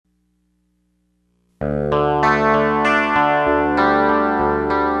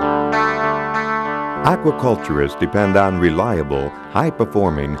Aquaculturists depend on reliable,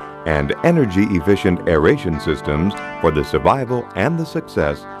 high-performing, and energy-efficient aeration systems for the survival and the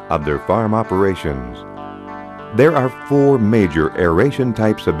success of their farm operations. There are 4 major aeration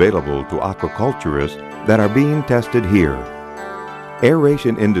types available to aquaculturists that are being tested here.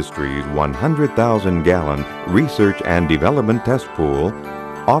 Aeration Industries' 100,000-gallon research and development test pool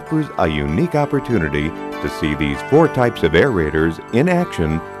offers a unique opportunity to see these 4 types of aerators in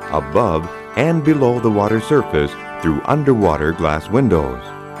action above and below the water surface through underwater glass windows.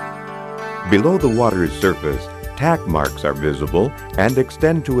 Below the water's surface, tack marks are visible and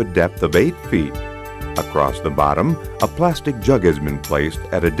extend to a depth of 8 feet. Across the bottom, a plastic jug has been placed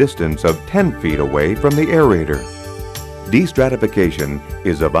at a distance of 10 feet away from the aerator. Destratification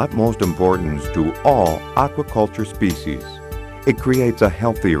is of utmost importance to all aquaculture species. It creates a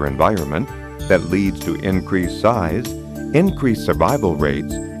healthier environment that leads to increased size, increased survival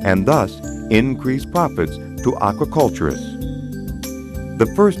rates, and thus increased profits to aquaculturists. The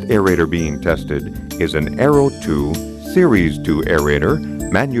first aerator being tested is an Aero2 Series 2 Aerator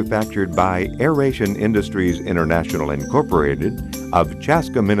manufactured by Aeration Industries International Incorporated of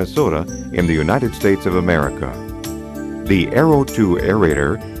Chaska, Minnesota in the United States of America. The Aero2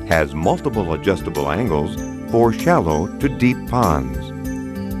 Aerator has multiple adjustable angles for shallow to deep ponds.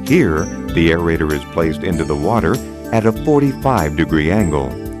 Here, the aerator is placed into the water at a 45-degree angle.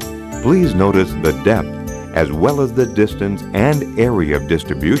 Please notice the depth as well as the distance and area of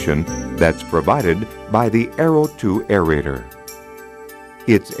distribution that's provided by the Aero2 Aerator.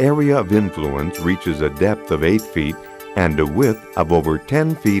 Its area of influence reaches a depth of 8 feet and a width of over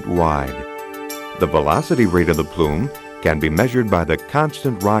 10 feet wide. The velocity rate of the plume can be measured by the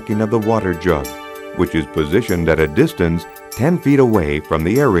constant rocking of the water jug, which is positioned at a distance 10 feet away from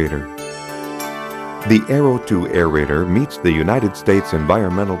the aerator. The Aero2 Aerator meets the United States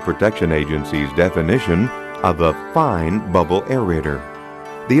Environmental Protection Agency's definition of a fine bubble aerator.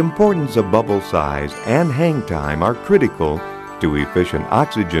 The importance of bubble size and hang time are critical to efficient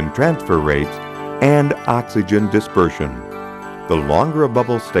oxygen transfer rates and oxygen dispersion. The longer a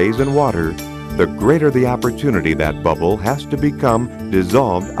bubble stays in water, the greater the opportunity that bubble has to become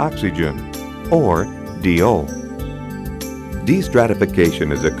dissolved oxygen, or DO.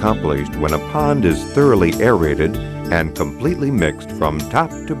 Destratification is accomplished when a pond is thoroughly aerated and completely mixed from top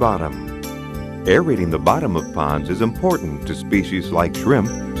to bottom. Aerating the bottom of ponds is important to species like shrimp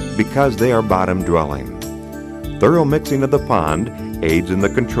because they are bottom-dwelling. Thorough mixing of the pond aids in the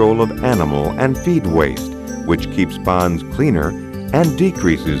control of animal and feed waste, which keeps ponds cleaner and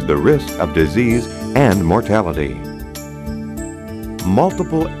decreases the risk of disease and mortality.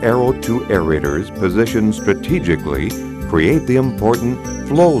 Multiple Aero2 aerators positioned strategically create the important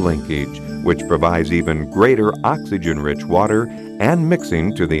flow linkage, which provides even greater oxygen-rich water and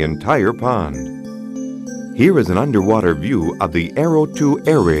mixing to the entire pond. Here is an underwater view of the Aero2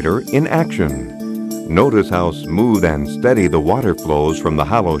 Aerator in action. Notice how smooth and steady the water flows from the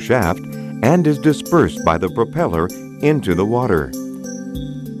hollow shaft and is dispersed by the propeller into the water.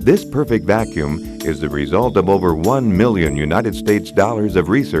 This perfect vacuum is the result of over $1 million United States dollars of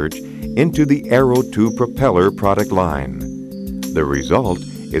research into the Aero2 propeller product line. The result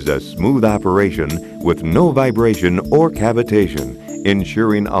is a smooth operation with no vibration or cavitation,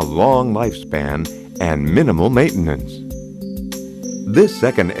 ensuring a long lifespan and minimal maintenance. This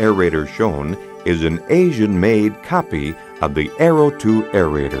second aerator shown is an Asian-made copy of the Aero2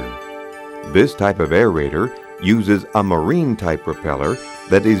 Aerator. This type of aerator uses a marine-type propeller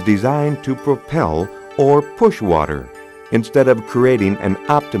that is designed to propel or push water instead of creating an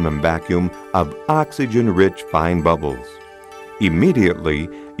optimum vacuum of oxygen-rich fine bubbles. Immediately,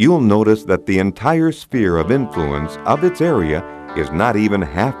 you'll notice that the entire sphere of influence of its area is not even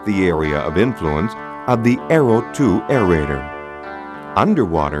half the area of influence of the Aero2 Aerator.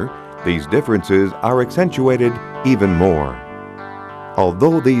 Underwater, these differences are accentuated even more.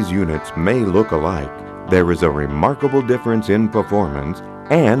 Although these units may look alike, there is a remarkable difference in performance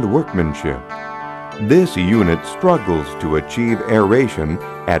and workmanship. This unit struggles to achieve aeration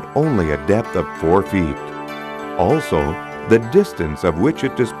at only a depth of 4 feet. Also, the distance of which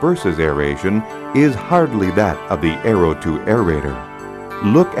it disperses aeration is hardly that of the Aero2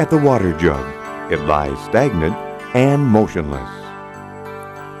 Aerator. Look at the water jug. It lies stagnant and motionless.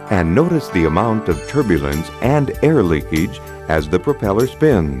 And notice the amount of turbulence and air leakage as the propeller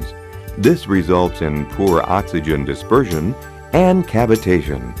spins. This results in poor oxygen dispersion and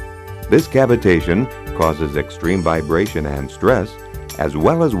cavitation. This cavitation causes extreme vibration and stress, as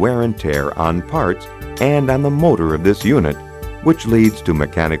well as wear and tear on parts and on the motor of this unit, which leads to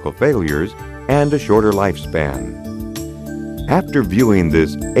mechanical failures and a shorter lifespan. After viewing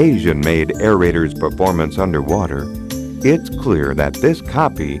this Asian-made aerator's performance underwater, it's clear that this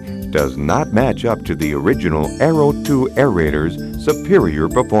copy does not match up to the original Aero2 Aerator's superior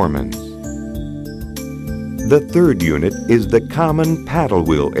performance. The third unit is the common paddle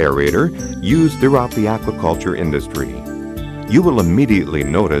wheel aerator used throughout the aquaculture industry. You will immediately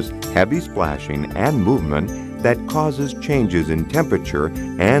notice heavy splashing and movement that causes changes in temperature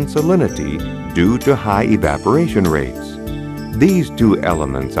and salinity due to high evaporation rates. These two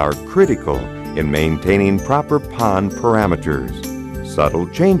elements are critical in maintaining proper pond parameters. Subtle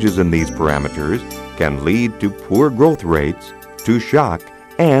changes in these parameters can lead to poor growth rates, to shock,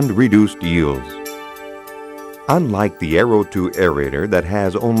 and reduced yields. Unlike the Aero2 Aerator that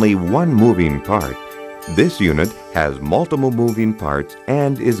has only one moving part, this unit has multiple moving parts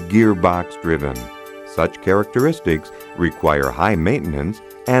and is gearbox driven. Such characteristics require high maintenance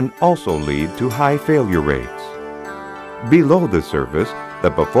and also lead to high failure rates. Below the surface,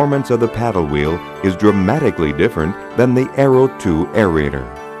 the performance of the paddle wheel is dramatically different than the Aero2 Aerator.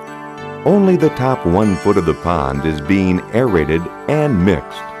 Only the top 1 foot of the pond is being aerated and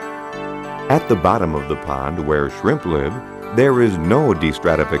mixed. At the bottom of the pond where shrimp live, there is no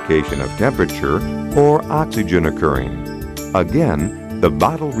destratification of temperature or oxygen occurring. Again, the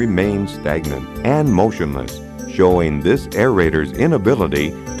bottle remains stagnant and motionless, showing this aerator's inability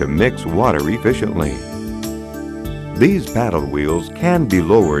to mix water efficiently. These paddle wheels can be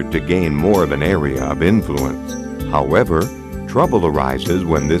lowered to gain more of an area of influence. However, trouble arises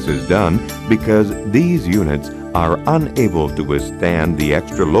when this is done because these units are unable to withstand the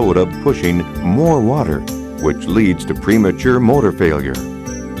extra load of pushing more water, which leads to premature motor failure.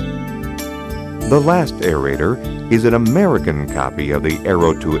 The last aerator is an American copy of the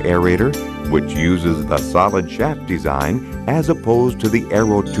Aero2 Aerator, which uses the solid shaft design as opposed to the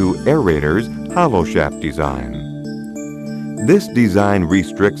Aero2 Aerator's hollow shaft design. This design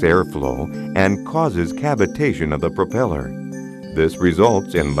restricts airflow and causes cavitation of the propeller. This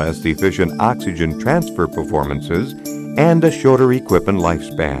results in less efficient oxygen transfer performances and a shorter equipment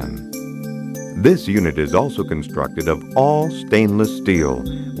lifespan. This unit is also constructed of all stainless steel,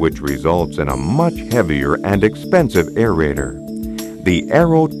 which results in a much heavier and expensive aerator. The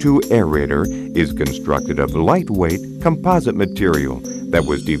Aero2 Aerator is constructed of lightweight composite material that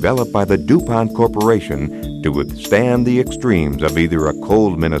was developed by the DuPont Corporation to withstand the extremes of either a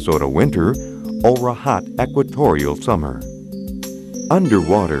cold Minnesota winter or a hot equatorial summer.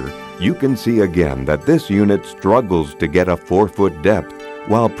 Underwater, you can see again that this unit struggles to get a 4-foot depth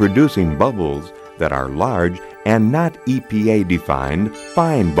while producing bubbles that are large and not EPA-defined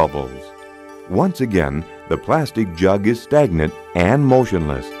fine bubbles. Once again, the plastic jug is stagnant and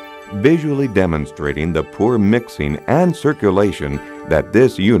motionless, visually demonstrating the poor mixing and circulation that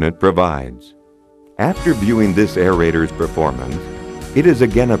this unit provides. After viewing this aerator's performance, it is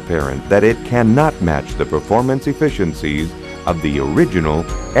again apparent that it cannot match the performance efficiencies of the original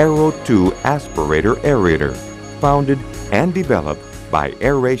Aero2 aspirator aerator, founded and developed by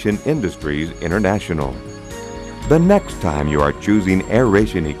Aeration Industries International. The next time you are choosing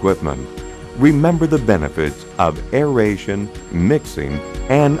aeration equipment, remember the benefits of aeration, mixing,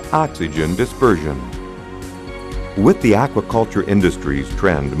 and oxygen dispersion. With the aquaculture industry's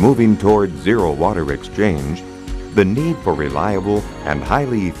trend moving toward zero water exchange, the need for reliable and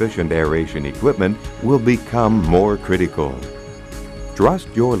highly efficient aeration equipment will become more critical. Trust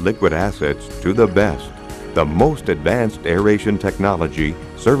your liquid assets to the best, the most advanced aeration technology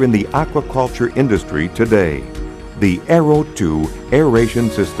serving the aquaculture industry today, the Aero2 Aeration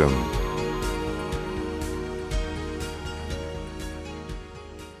System.